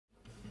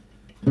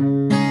Skip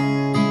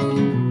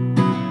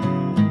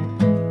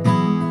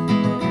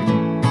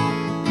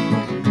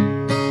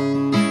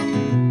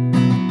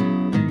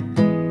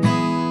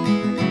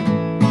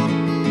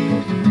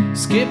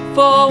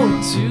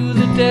forward to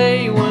the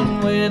day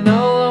when we're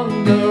no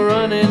longer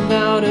running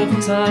out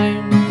of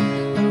time,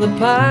 and the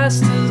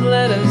past has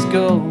let us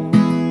go.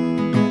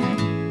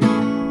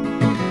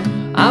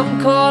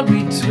 I'm caught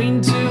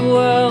between two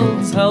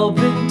worlds,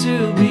 hoping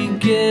to be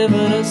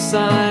given a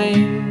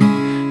sign,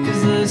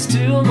 'cause there's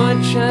too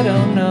much I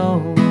don't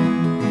know.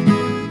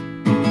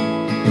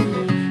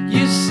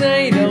 You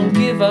say don't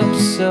give up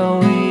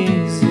so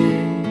easy,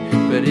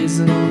 but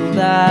isn't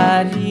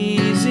that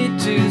easy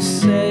to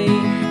say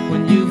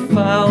when you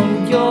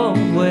found your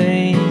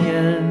way?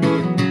 And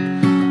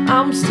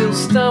I'm still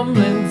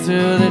stumbling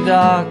through the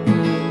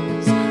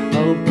darkness,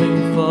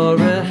 hoping for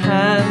a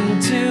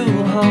hand to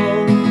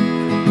hold,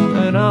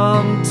 an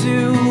arm to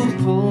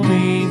pull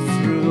me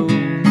through.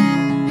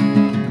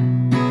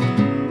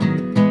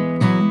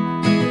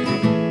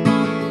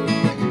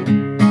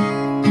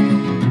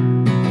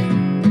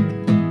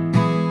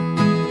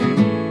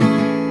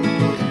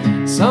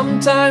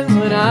 Sometimes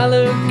when I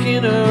look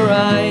in her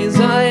eyes,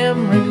 I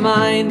am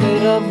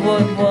reminded of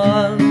what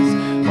was,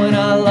 when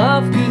our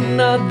love could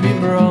not be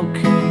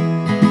broken.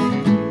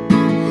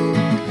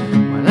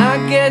 When I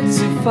get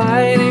to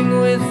fighting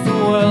with the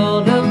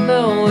world, I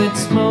know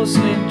it's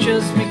mostly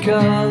just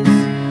because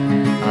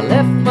I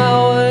left my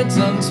words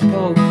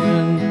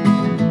unspoken.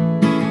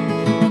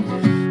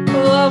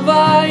 Love,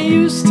 are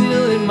you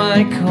still in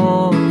my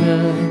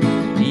corner,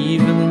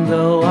 even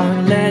though I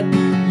let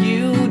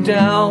you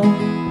down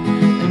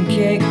and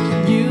kick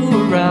you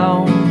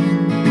around?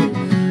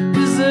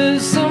 Is there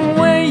some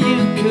way you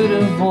could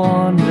have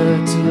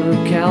wandered to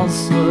look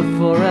elsewhere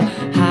for a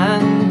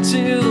hand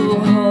to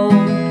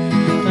hold,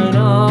 an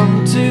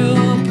arm to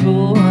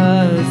pull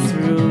her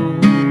through?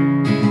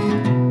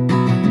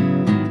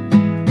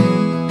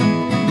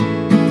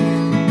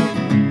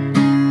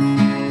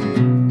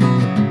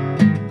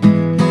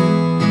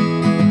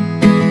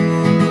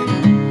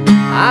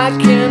 I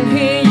can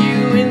hear you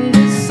in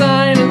the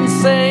silence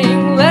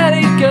saying, let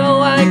it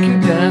go. I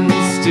could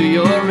dance to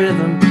your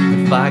rhythm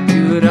if I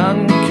could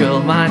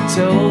uncurl my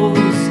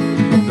toes.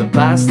 The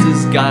past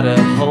has got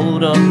a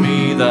hold on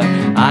me that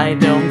I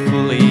don't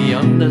fully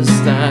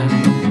understand.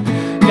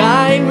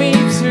 Guide me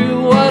through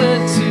water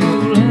to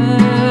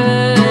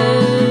land.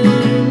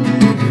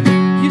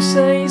 You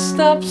say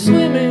stop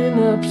swimming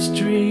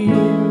upstream,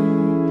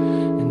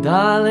 and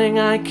darling,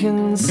 I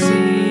can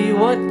see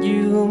what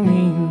you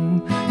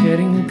mean.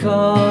 Getting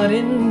caught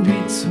in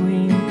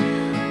between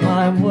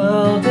my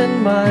world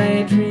and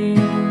my dreams,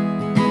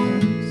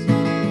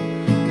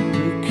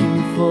 looking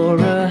for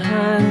a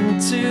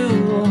hand to